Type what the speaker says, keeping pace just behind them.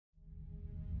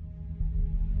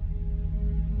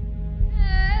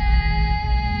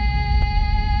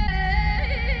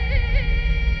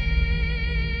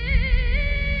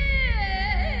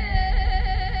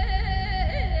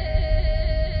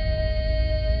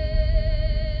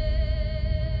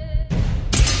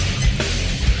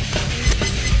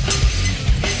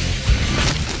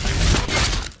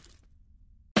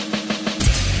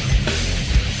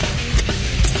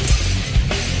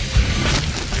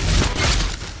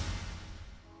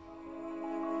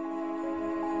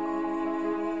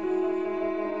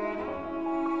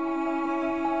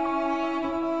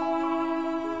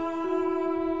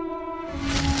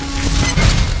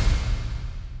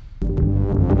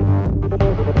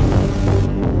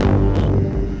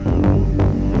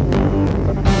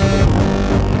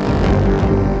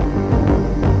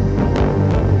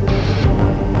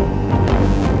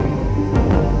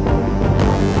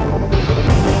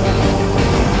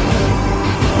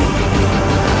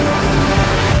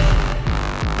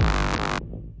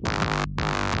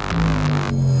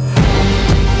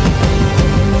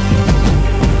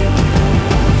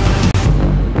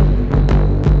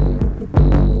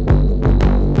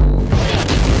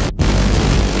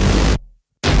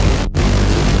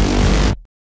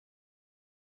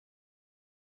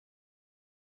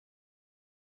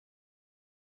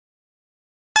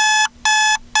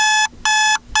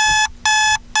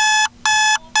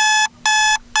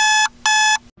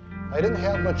I didn't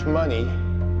have much money,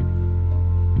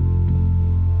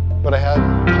 but I had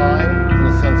time and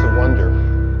a sense of wonder.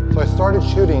 So I started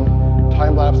shooting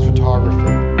time-lapse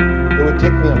photography. It would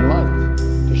take me a month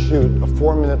to shoot a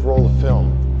 4-minute roll of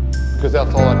film, because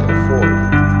that's all I could afford.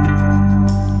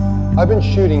 I've been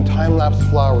shooting time-lapse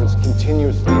flowers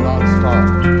continuously,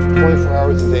 non-stop, 24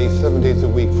 hours a day, 7 days a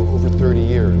week for over 30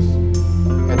 years.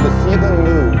 And to see them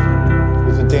move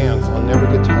is a dance I'll never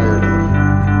get tired of.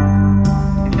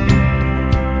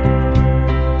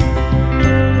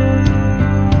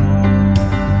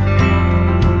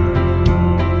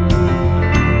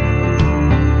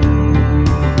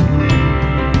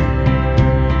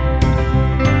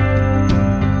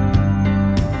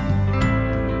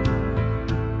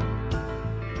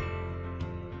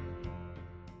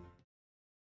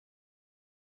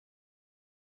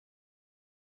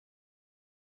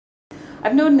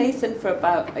 I've known Nathan for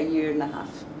about 1.5 years.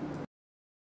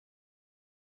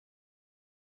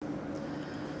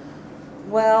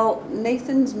 Well,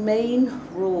 Nathan's main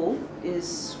role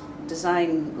is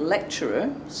design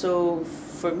lecturer, so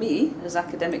for me, as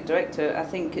academic director, I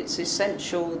think it's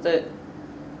essential that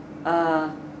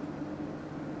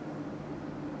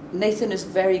Nathan is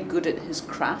very good at his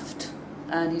craft,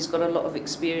 and he's got a lot of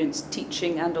experience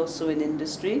teaching and also in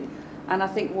industry. And I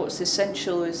think what's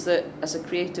essential is that as a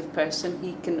creative person,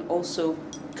 he can also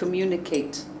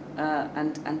communicate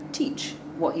and teach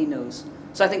what he knows.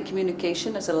 So I think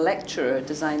communication as a lecturer, a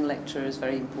design lecturer, is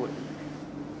very important.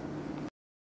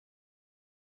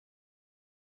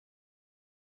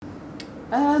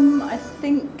 I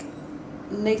think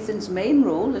Nathan's main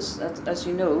role, as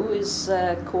you know, is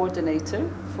coordinator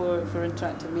for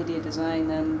interactive media design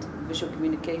and visual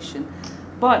communication.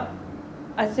 But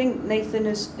I think Nathan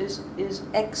is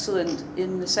excellent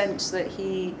in the sense that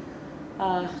he,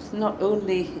 not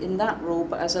only in that role,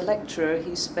 but as a lecturer,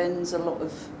 he spends a lot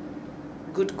of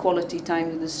good quality time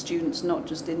with the students, not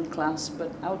just in class, but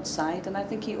outside. And I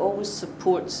think he always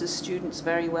supports his students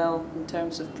very well in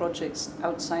terms of projects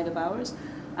outside of ours.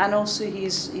 And also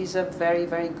he's a very,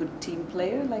 very good team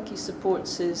player, like he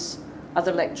supports his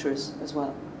other lecturers as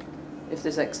well, if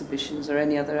there's exhibitions or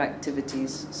any other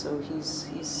activities. So he's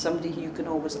somebody who you can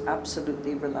always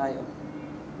absolutely rely on.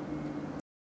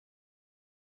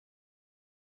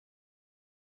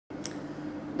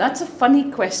 That's a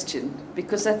funny question,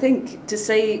 because I think to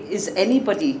say, is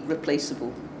anybody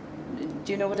replaceable?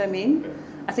 Do you know what I mean?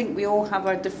 I think we all have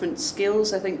our different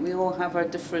skills. I think we all have our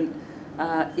different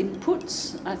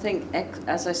inputs. I think,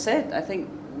 as I said, I think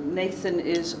Nathan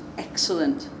is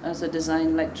excellent as a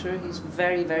design lecturer. He's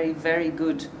very, very, very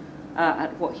good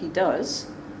at what he does.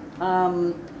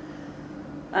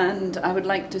 And I would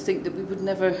like to think that we would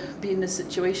never be in a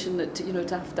situation that, to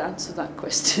have to answer that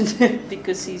question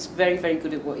because he's very, very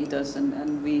good at what he does,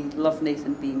 and we love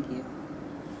Nathan being here.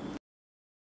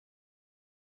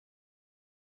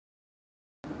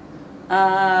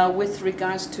 With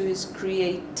regards to his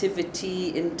creativity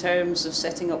in terms of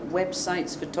setting up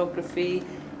websites, photography,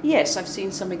 yes, I've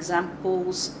seen some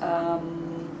examples,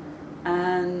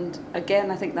 and again,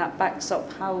 I think that backs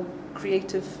up how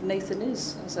creative Nathan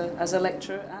is as a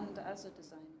lecturer and as a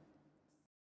designer.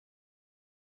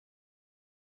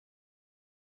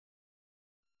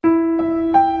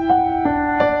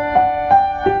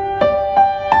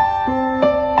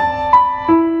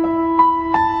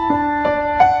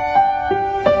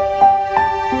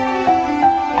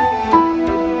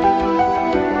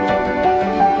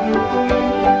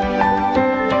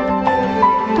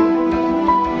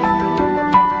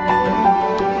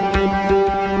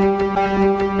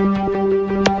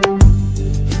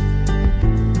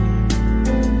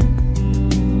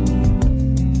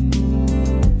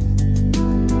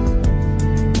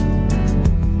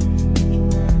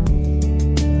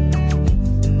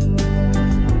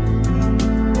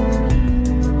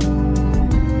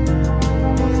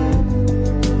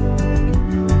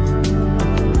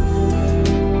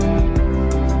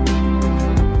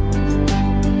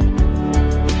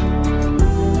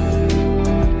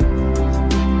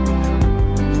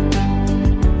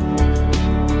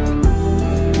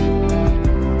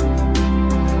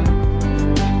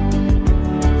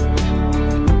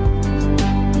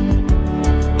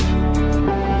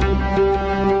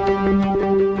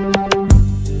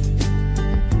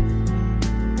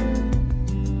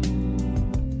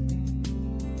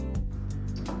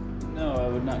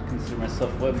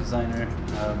 Web designer.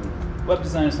 Web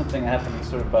design is something happening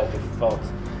sort of by default.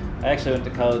 I actually went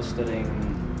to college studying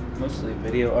mostly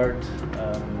video art,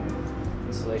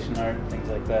 installation art, things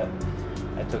like that.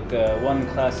 I took one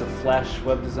class of Flash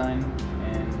web design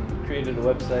and created a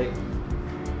website,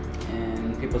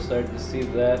 and people started to see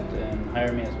that and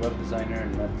hire me as web designer,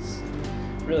 and that's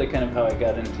really kind of how I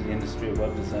got into the industry of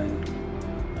web design.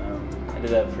 I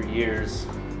did that for years.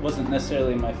 Wasn't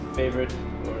necessarily my favorite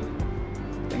or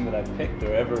thing that I picked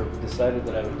or ever decided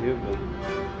that I would do, but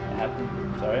it happened.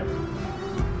 It's alright.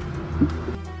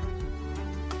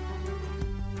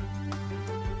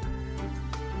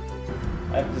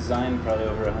 I've designed probably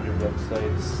over 100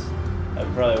 websites.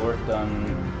 I've probably worked on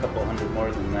a couple hundred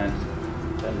more than that,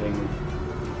 depending.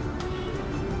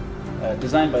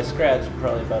 Designed by scratch,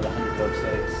 probably about 100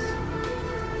 websites.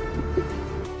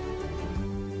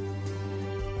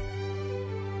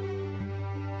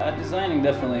 Designing,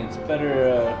 definitely. It's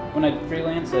better when I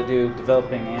freelance. I do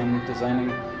developing and designing,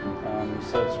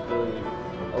 so it's really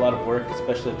a lot of work,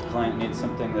 especially if the client needs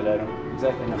something that I don't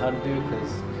exactly know how to do,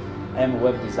 because I am a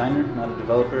web designer, not a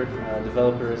developer.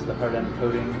 Developer is the hard-end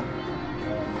coding.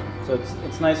 So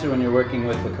it's nicer when you're working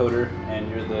with the coder and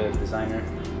you're the designer.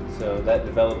 So that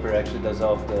developer actually does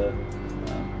all of the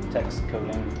text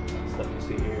coding stuff you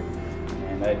see here,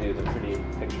 and I do the pretty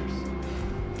pictures.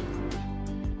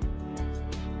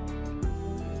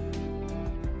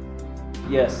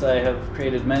 Yes, I have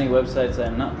created many websites I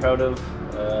am not proud of,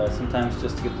 sometimes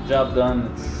just to get the job done.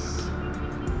 It's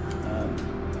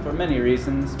for many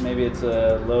reasons. Maybe it's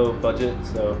a low budget,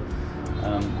 so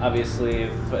obviously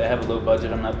if I have a low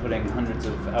budget, I'm not putting hundreds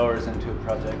of hours into a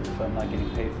project if I'm not getting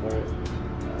paid for it.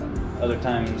 Other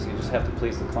times you just have to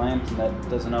please the client, and that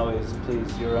doesn't always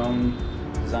please your own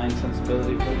design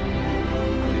sensibility.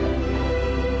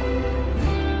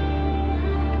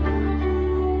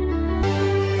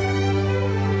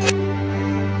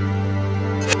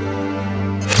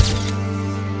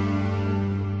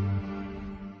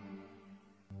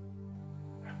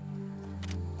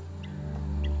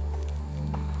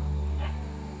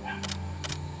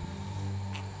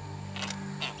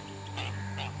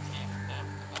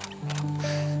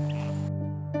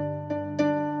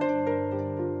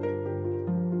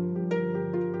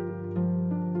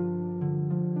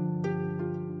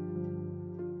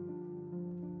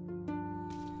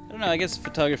 I don't know, I guess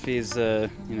photography is, you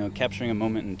know, capturing a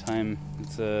moment in time.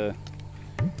 It's, I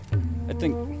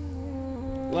think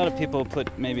a lot of people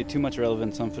put maybe too much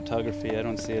relevance on photography. I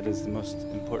don't see it as the most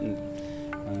important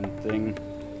thing.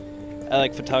 I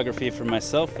like photography for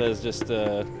myself as just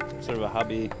sort of a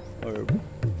hobby, or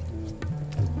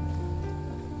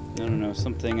I don't know,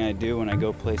 something I do when I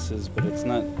go places, but it's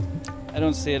not, I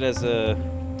don't see it as a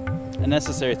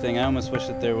necessary thing. I almost wish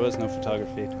that there was no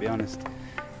photography, to be honest.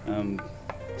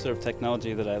 Sort of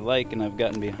technology that I like and I've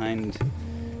gotten behind,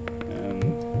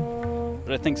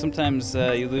 but I think sometimes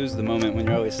you lose the moment when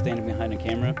you're always standing behind a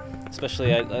camera.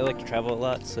 Especially I like to travel a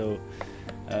lot, so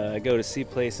I go to see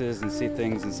places and see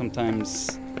things, and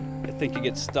sometimes I think you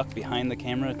get stuck behind the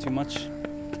camera too much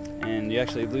and you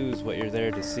actually lose what you're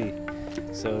there to see.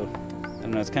 So I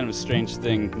don't know, it's kind of a strange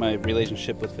thing, my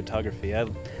relationship with photography. I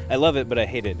love it, but I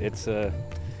hate it. It's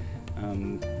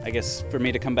I guess for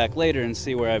me to come back later and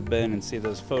see where I've been and see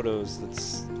those photos,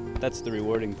 that's the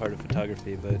rewarding part of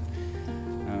photography. But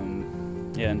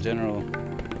yeah, in general, I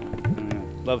don't know,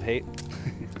 love, hate.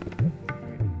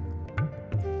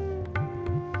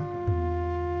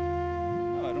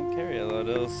 Oh, I don't carry a lot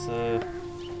else.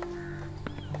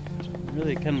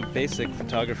 Really kind of basic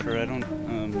photographer. I don't.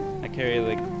 I carry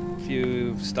like a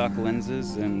few stock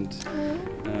lenses and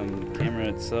camera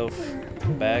itself,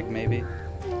 bag maybe.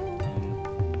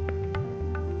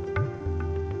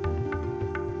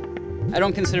 I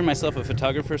don't consider myself a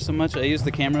photographer so much. I use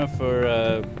the camera for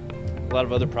a lot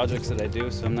of other projects that I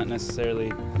do, so I'm not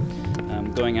necessarily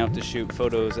going out to shoot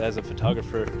photos as a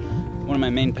photographer. One of my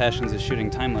main passions is shooting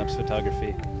time-lapse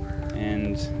photography,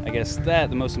 and I guess the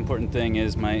most important thing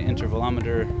is my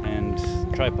intervalometer and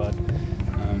tripod.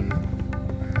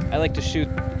 I like to shoot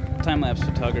time-lapse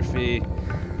photography,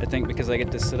 I think, because I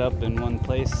get to sit up in one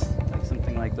place, like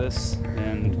something like this,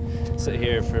 and sit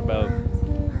here for about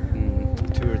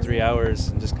 2 or 3 hours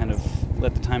and just kind of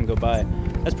let the time go by.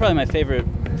 That's probably my favorite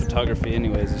photography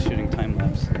anyways, is shooting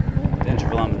time-lapse. The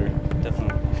intervalometer,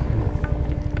 definitely.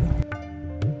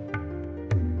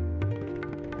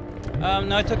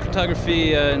 No, I took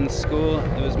photography in school.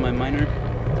 It was my minor.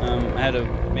 I had a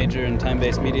major in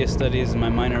time-based media studies, and my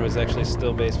minor was actually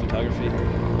still-based photography.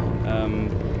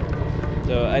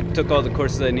 So I took all the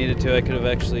courses I needed to. I could have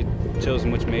actually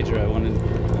chosen which major I wanted.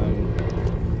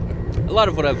 A lot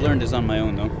of what I've learned is on my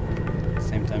own, though, at the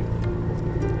same time.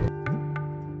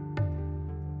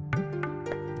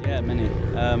 Yeah, many.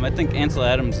 I think Ansel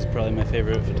Adams is probably my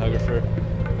favorite photographer.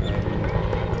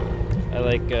 I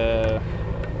like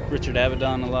Richard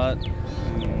Avedon a lot.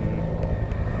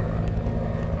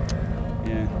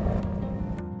 Yeah.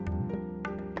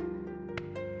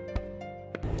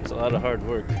 It's a lot of hard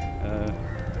work.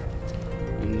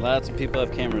 And lots of people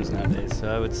have cameras nowadays, so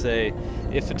I would say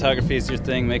if photography is your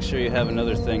thing, make sure you have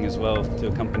another thing as well to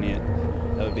accompany it.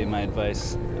 That would be my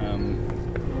advice.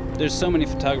 There's so many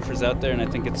photographers out there, and I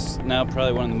think it's now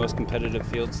probably one of the most competitive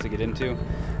fields to get into.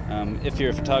 If you're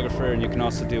a photographer and you can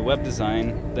also do web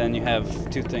design, then you have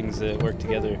two things that work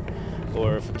together,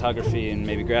 or photography and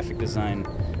maybe graphic design.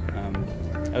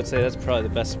 I would say that's probably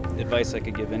the best advice I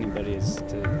could give anybody, is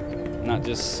to not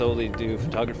just solely do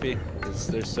photography, because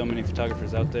there's so many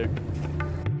photographers out there.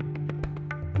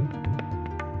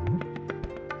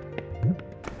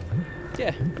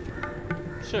 Yeah,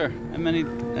 sure.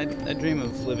 I dream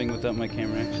of living without my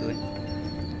camera, actually.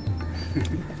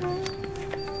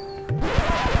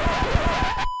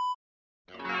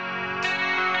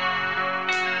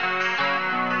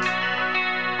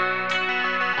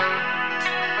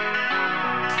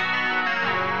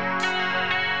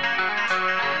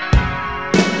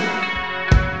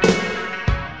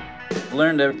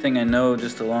 Learned everything I know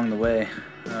just along the way.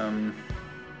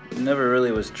 Never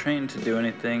really was trained to do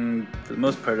anything. For the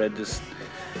most part, I'd just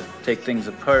take things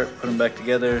apart, put them back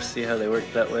together, see how they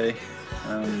worked that way.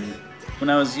 When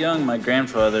I was young, my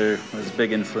grandfather was a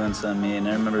big influence on me, and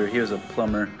I remember he was a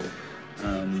plumber.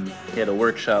 He had a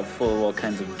workshop full of all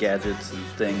kinds of gadgets and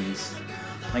things.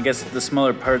 I guess the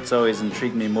smaller parts always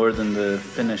intrigued me more than the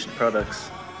finished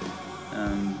products.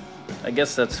 I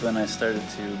guess that's when I started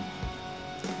to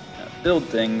build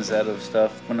things out of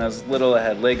stuff. When I was little, I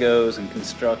had Legos and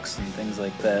constructs and things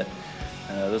like that.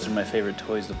 Those are my favorite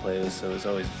toys to play with, so I was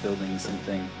always building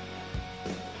something.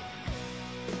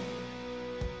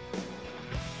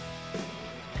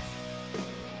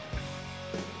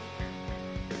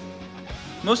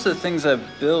 Most of the things I've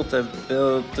built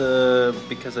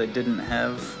because I didn't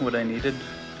have what I needed.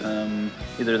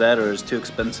 Either that or it was too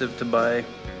expensive to buy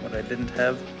what I didn't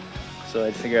have. So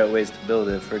I'd figure out ways to build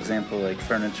it. For example, like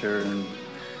furniture and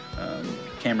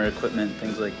camera equipment,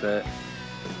 things like that.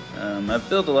 I've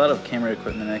built a lot of camera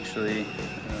equipment, actually.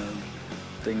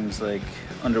 Things like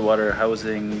underwater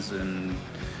housings and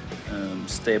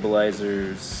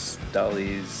stabilizers,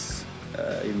 dollies,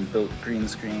 even built green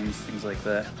screens, things like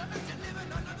that.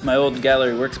 My old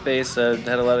gallery workspace, I've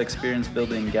had a lot of experience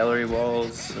building gallery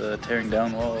walls, tearing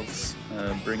down walls,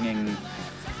 bringing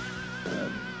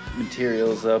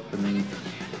materials up and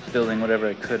building whatever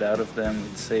I could out of them.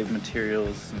 We'd save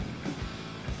materials.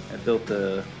 I built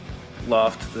a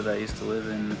loft that I used to live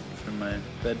in for my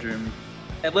bedroom.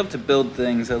 I love to build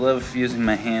things. I love using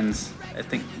my hands. I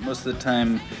think most of the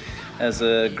time as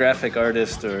a graphic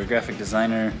artist or a graphic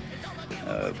designer,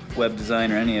 web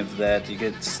design or any of that, you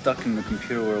get stuck in the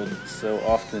computer world so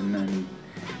often, and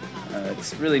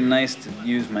it's really nice to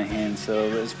use my hands. So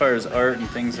as far as art and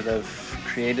things that I've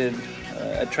created,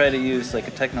 I try to use like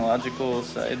a technological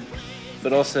side,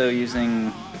 but also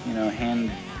using,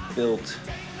 hand-built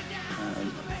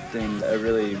things.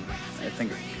 I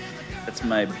think that's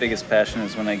my biggest passion,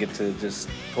 is when I get to just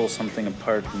pull something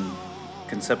apart and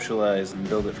conceptualize and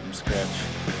build it from scratch.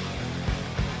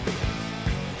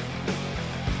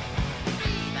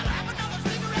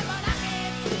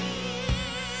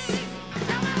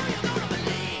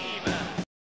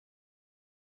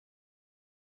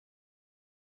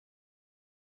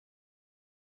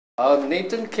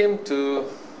 Nathan came to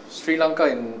Sri Lanka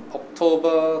in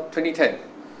October 2010,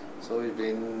 so it's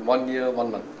been 1 year,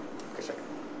 1 month.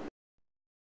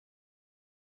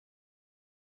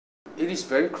 It is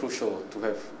very crucial to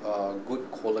have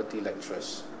good quality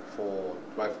lecturers for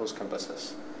Rifles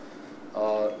campuses.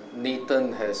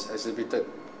 Nathan has exhibited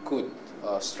good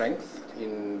strength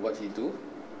in what he do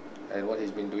and what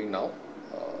he's been doing now,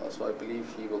 so I believe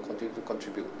he will continue to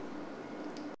contribute.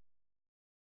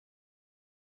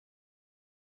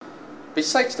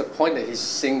 Besides the point that he's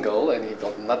single and he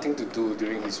got nothing to do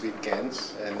during his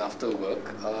weekends and after work,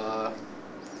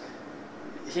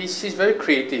 he's very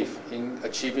creative in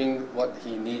achieving what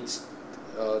he needs,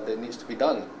 that needs to be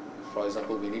done. For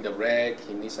example, we need a rack,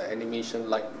 he needs an animation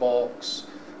light box.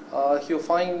 He'll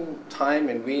find time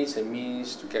and ways and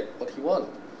means to get what he wants,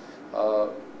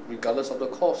 regardless of the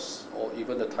cost or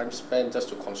even the time spent just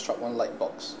to construct one light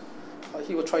box.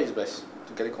 He will try his best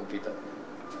to get it completed.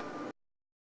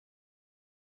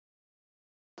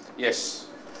 Yes,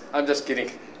 I'm just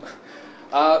kidding.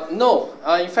 No,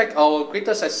 in fact, our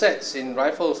greatest assets in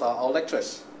Rifles are our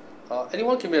lecturers.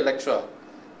 Anyone can be a lecturer,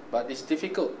 but it's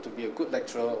difficult to be a good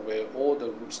lecturer where all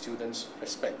the students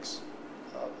respect.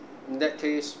 In that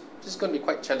case, it's going to be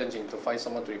quite challenging to find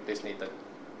someone to replace Nathan.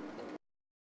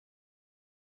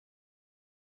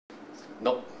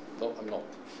 No, I'm not.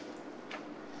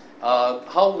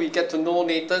 How we get to know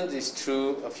Nathan is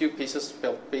through a few pieces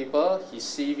of paper, his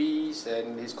CVs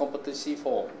and his competency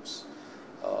forms.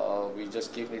 We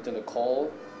just give Nathan a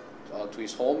call to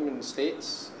his home in the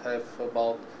States, have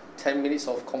about 10 minutes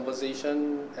of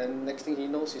conversation, and next thing he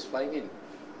knows, he's flying in.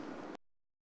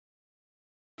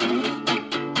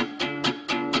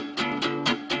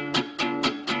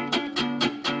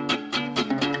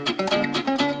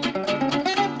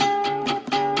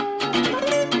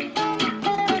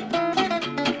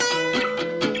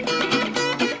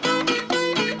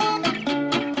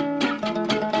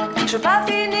 Je veux pas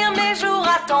finir mes jours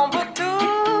à Tombouctou,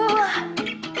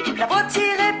 la peau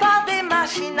tirée par des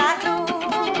machines à clous.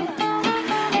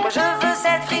 Moi je veux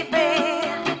être fripé,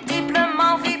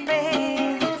 triplement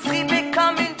fripé, fripé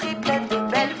comme une triplette de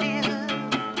Belleville.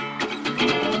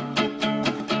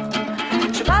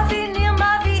 Je veux pas finir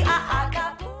ma vie à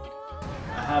Acapulco.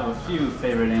 I have a few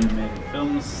favorite animated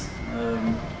films.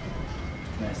 Can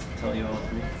I tell you all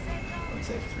three? I would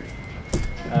say three.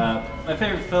 My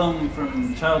favorite film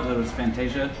from childhood was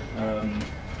Fantasia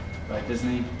by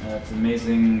Disney. It's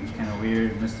amazing, kind of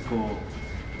weird, mystical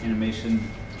animation.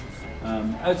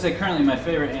 I would say currently my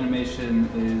favorite animation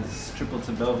is Triple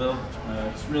to Belleville.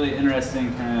 It's really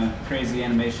interesting, kind of crazy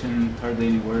animation, hardly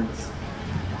any words.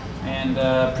 And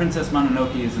Princess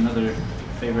Mononoke is another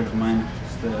favorite of mine.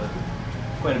 Just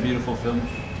quite a beautiful film.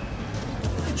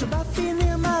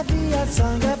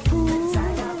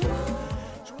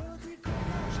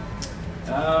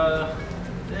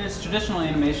 There's traditional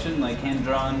animation like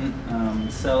hand-drawn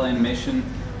cell animation,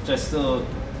 which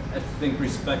I think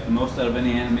respect the most out of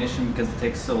any animation because it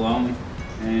takes so long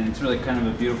and it's really kind of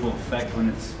a beautiful effect when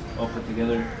it's all put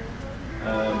together.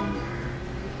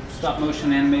 Stop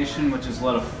motion animation, which is a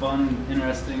lot of fun,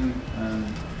 interesting.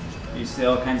 You see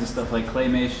all kinds of stuff like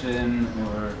claymation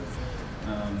or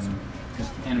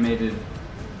just animated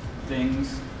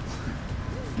things,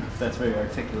 if that's very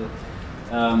articulate.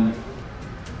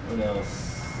 What else?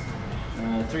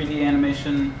 3D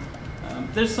animation.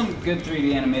 There's some good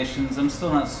 3D animations. I'm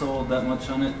still not sold that much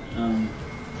on it.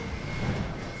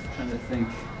 Trying to think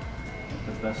what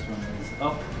the best one is.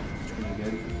 Up, it's pretty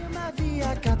good.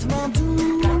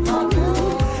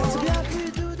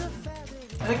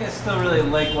 I think I still really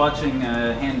like watching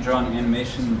hand-drawn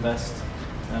animation the best.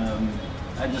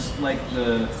 I just like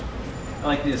the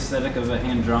aesthetic of a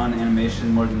hand-drawn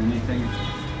animation more than anything.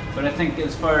 But I think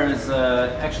as far as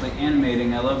actually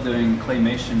animating, I love doing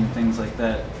claymation, things like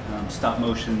that, stop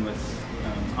motion with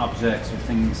objects or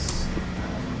things,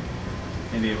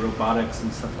 maybe robotics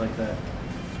and stuff like that.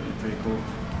 It's really pretty cool.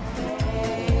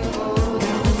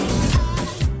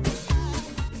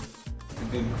 That's a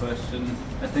good question.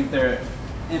 I think there are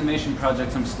animation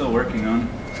projects I'm still working on.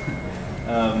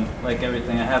 Like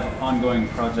everything, I have ongoing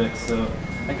projects, so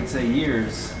I could say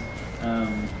years.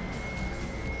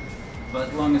 But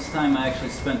the longest time I actually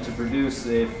spent to produce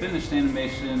a finished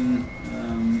animation,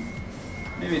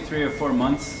 maybe 3 or 4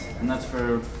 months, and that's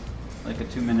for like a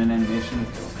 2-minute animation.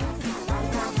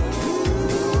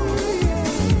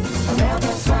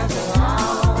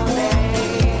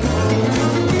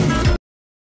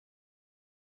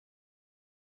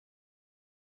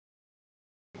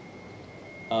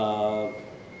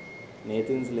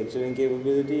 Nathan's lecturing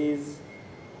capabilities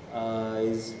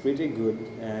is pretty good,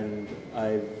 and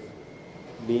I've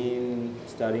been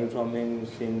studying from him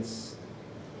since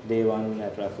day one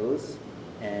at Raffles,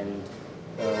 and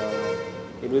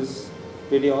it was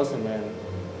pretty awesome. And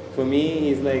for me,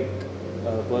 he's like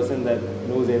a person that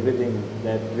knows everything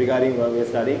that regarding what we're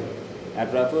studying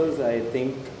at Raffles. I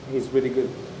think he's pretty good.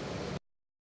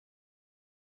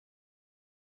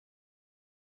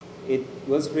 It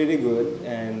was pretty good,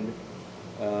 and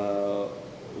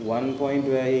one point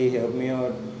where he helped me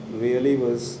out really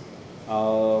was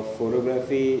our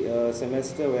photography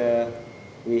semester, where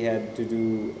we had to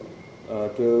do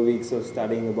 12 weeks of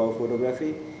studying about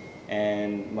photography.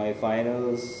 And my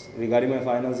finals, regarding my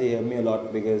finals, he helped me a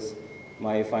lot because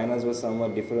my finals were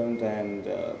somewhat different, and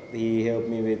he helped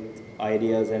me with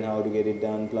ideas and how to get it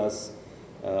done. Plus,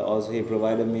 also he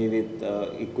provided me with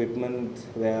equipment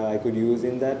where I could use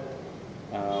in that.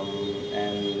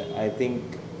 And I think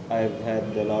I've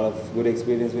had a lot of good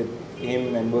experience with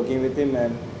him and working with him,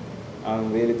 and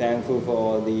I'm really thankful for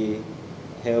all the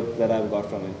help that I've got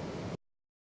from him.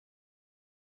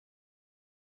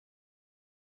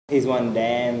 He's one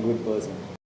damn good person.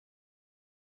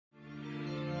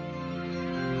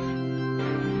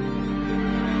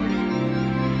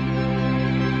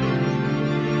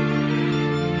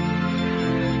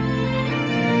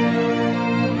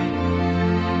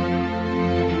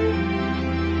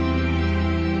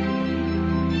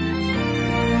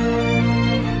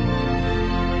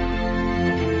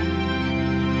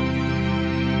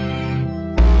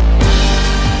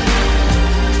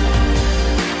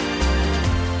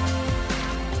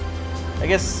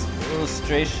 guess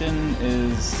illustration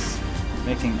is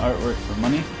making artwork for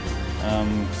money,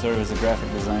 sort of as a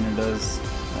graphic designer does,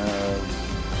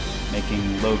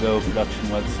 making logo, production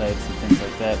websites and things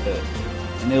like that. But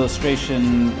an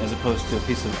illustration, as opposed to a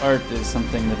piece of art, is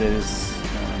something that is,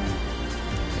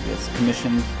 I guess,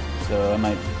 commissioned. So I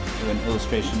might do an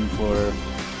illustration for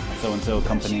so-and-so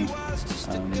company,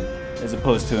 as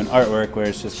opposed to an artwork where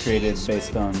it's just created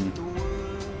based on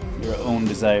your own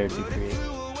desire to create.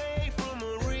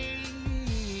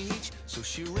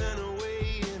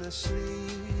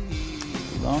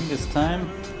 Longest time,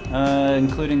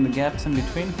 including the gaps in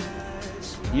between?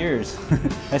 Years.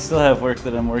 I still have work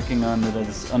that I'm working on that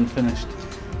is unfinished.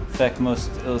 In fact,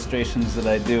 most illustrations that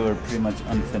I do are pretty much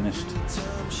unfinished.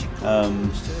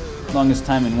 Longest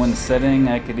time in one setting,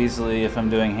 I could easily, if I'm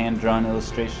doing hand-drawn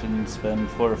illustration, spend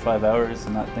 4 or 5 hours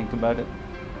and not think about it.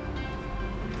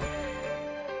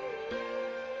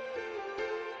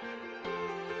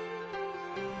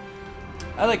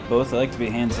 I like both. I like to be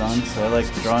hands-on, so I like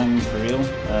drawing for real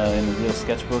in a real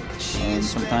sketchbook. And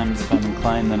sometimes, if I'm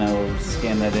inclined, then I will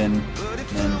scan that in and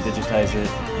then digitize it.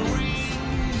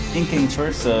 And inking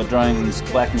first, so drawing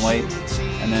black and white,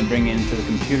 and then bringing it into the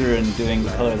computer and doing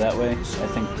color that way. I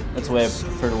think that's the way I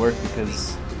prefer to work,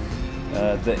 because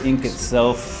the ink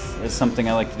itself is something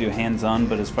I like to do hands-on.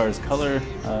 But as far as color,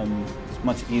 it's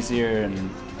much easier, and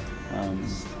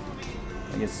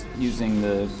I guess using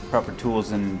the proper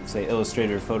tools in, say,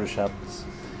 Illustrator or Photoshop, it's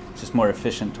just more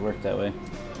efficient to work that way.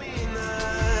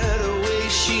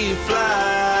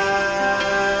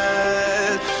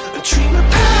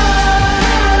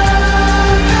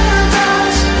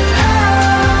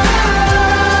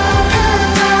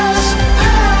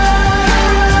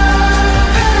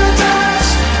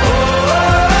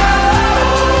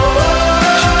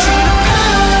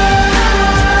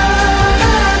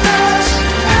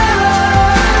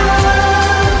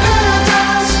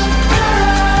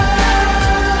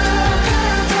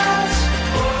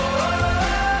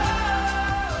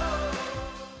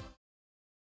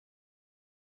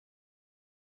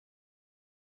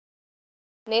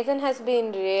 Nathan has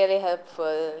been really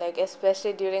helpful, like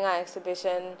especially during our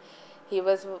exhibition. He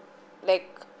was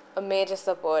like a major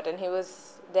support, and he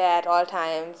was there at all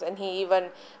times, and he even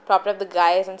propped up the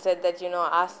guys and said that, you know,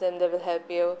 ask them, they will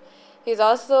help you. He's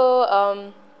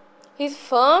also, he's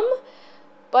firm,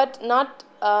 but not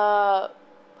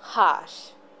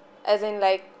harsh. As in,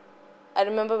 like, I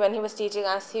remember when he was teaching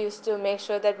us, he used to make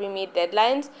sure that we meet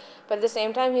deadlines, but at the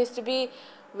same time he used to be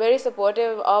very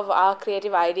supportive of our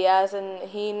creative ideas, and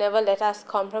he never let us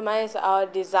compromise our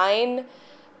design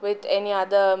with any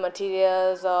other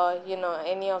materials or, you know,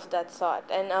 any of that sort.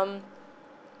 And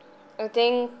I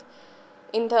think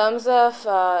in terms of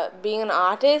being an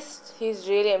artist, he's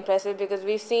really impressive, because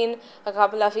we've seen a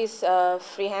couple of his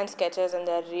freehand sketches and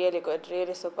they're really good,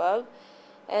 really superb.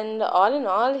 And all in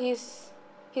all, he's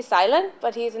silent,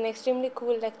 but he's an extremely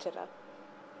cool lecturer.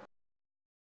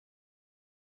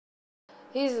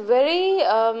 He's very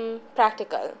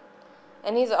practical,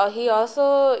 and he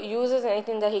also uses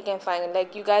anything that he can find.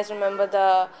 Like, you guys remember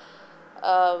the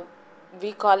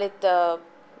we call it the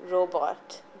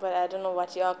robot, but I don't know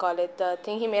what you all call it, the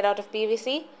thing he made out of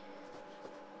PVC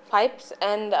pipes.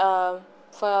 And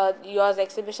for yours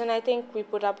exhibition, I think we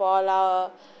put up all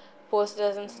our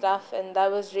posters and stuff, and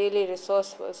that was really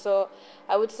resourceful. So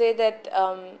I would say that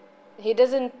he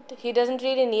doesn't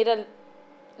really need a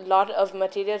lot of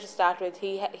material to start with.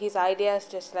 His ideas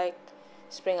just like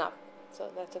spring up, so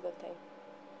that's a good thing.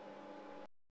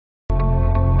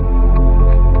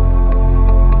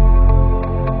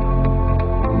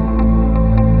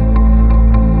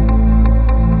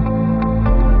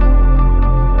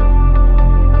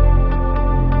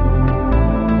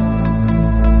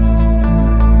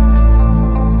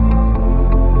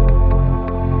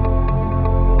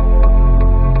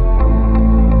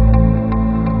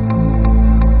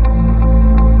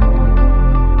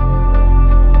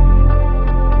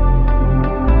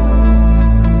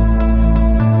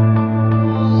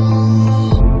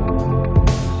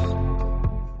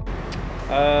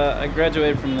 I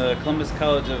graduated from the Columbus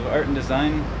College of Art and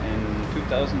Design in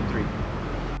 2003.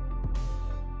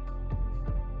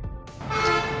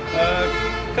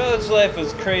 College life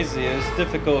was crazy. It was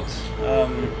difficult,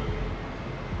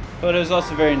 but it was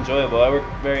also very enjoyable. I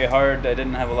worked very hard. I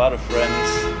didn't have a lot of friends.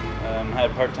 I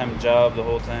had a part-time job the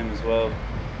whole time as well,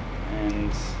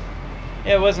 and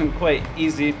yeah, it wasn't quite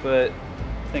easy, but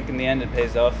I think in the end it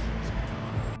pays off.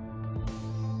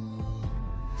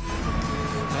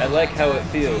 I like how it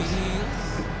feels.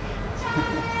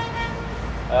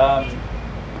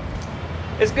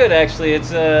 It's good, actually.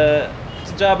 It's a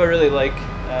job I really like.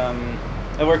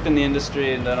 I've worked in the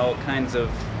industry and done all kinds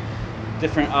of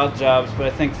different odd jobs, but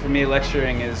I think for me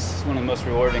lecturing is one of the most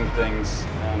rewarding things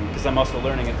because I'm also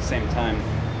learning at the same time,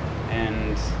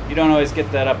 and you don't always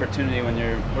get that opportunity when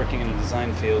you're working in a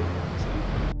design field.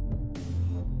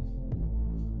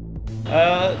 So.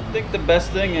 I think the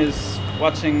best thing is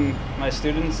watching my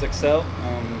students excel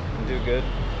and do good,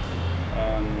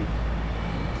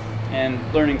 and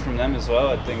learning from them as well.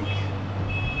 I think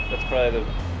that's probably the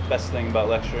best thing about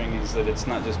lecturing, is that it's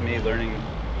not just me learning,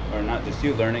 or not just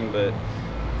you learning, but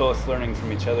both learning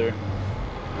from each other.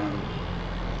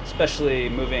 Especially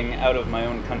moving out of my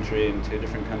own country into a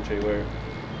different country where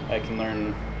I can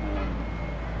learn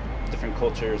different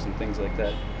cultures and things like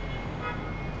that.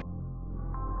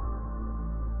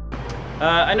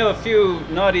 I know a few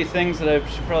naughty things that I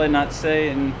should probably not say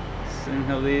in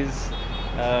Sinhalese.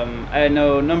 I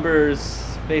know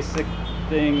numbers, basic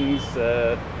things,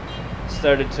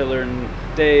 started to learn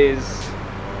days,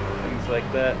 things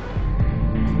like that.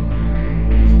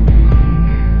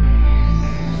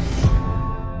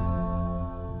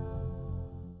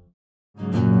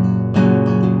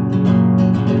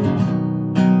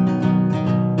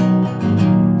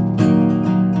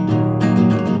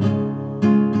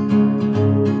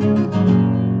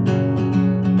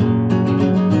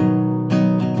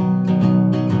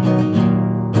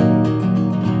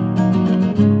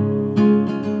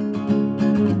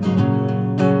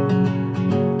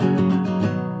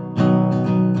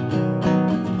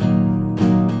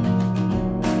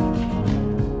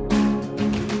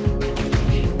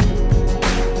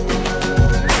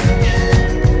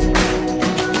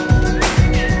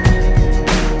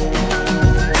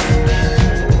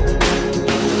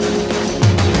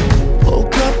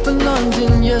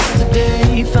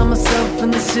 Found myself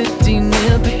in the city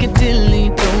near Piccadilly.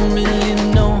 Don't really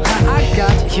know how I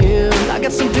got here. I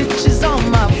got some pictures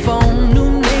on my phone,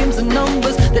 new names and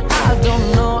numbers that I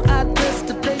don't know. Address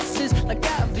to places like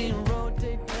Abbey Road,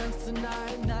 daytimes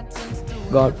tonight, nighttime to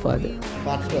Godfather.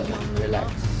 Partner,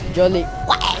 relax. Jolly.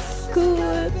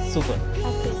 Good. Super.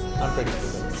 Happy.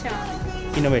 Unpredictable.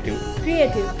 Charming. Innovative.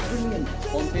 Creative. Brilliant.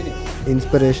 Spontaneous.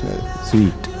 Inspirational.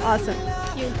 Sweet. Awesome.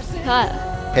 Cute.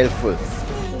 Helpful.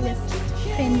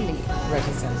 Friendly.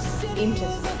 Reticence.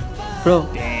 Interesting. Pro.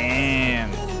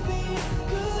 Damn.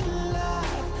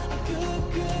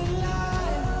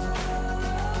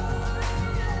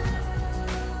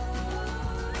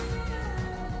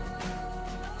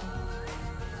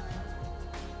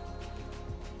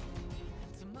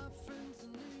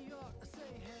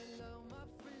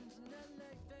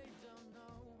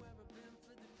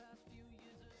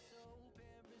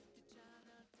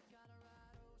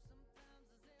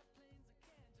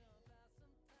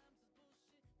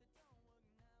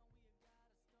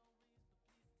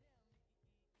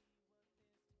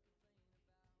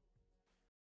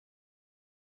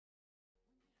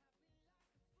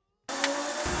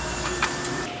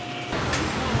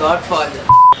 Godfather.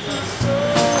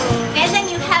 And then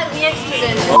you have weird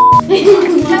students.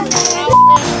 Brilliant.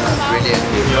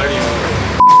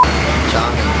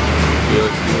 Charming.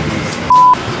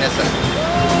 Innocent.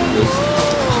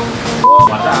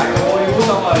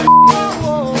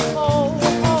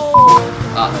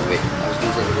 Wait. I was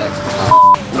going to say relax.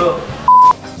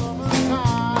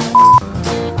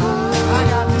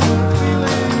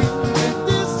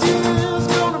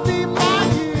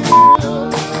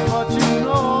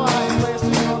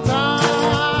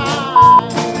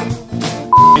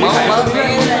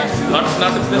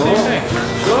 Not the same thing.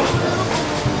 Sure.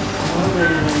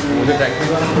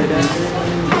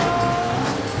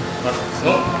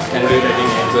 No. Can do editing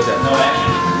and go there. No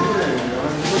action.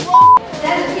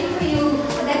 They're looking for you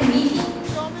for that meeting.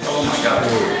 Oh my god.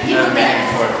 I'm ready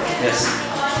for it. Yes.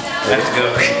 Let's go.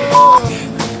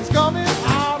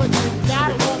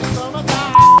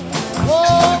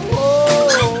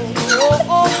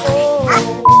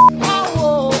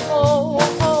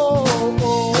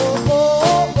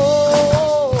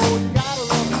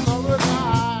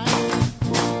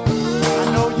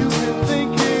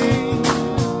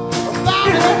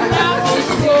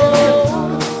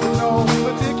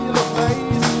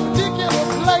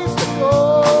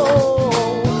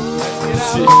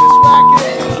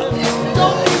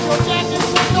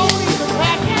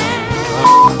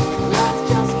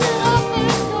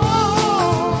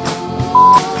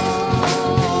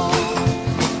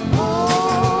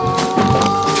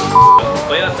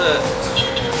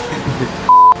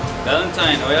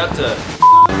 Valentine, Oyata,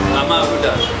 Ama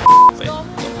Buddha.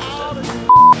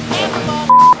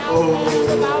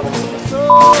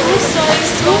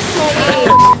 So sorry.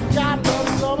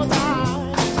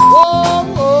 Oh,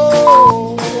 oh,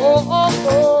 oh, oh,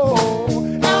 oh,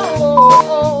 oh,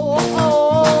 oh.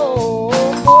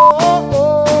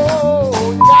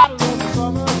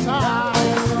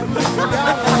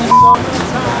 Love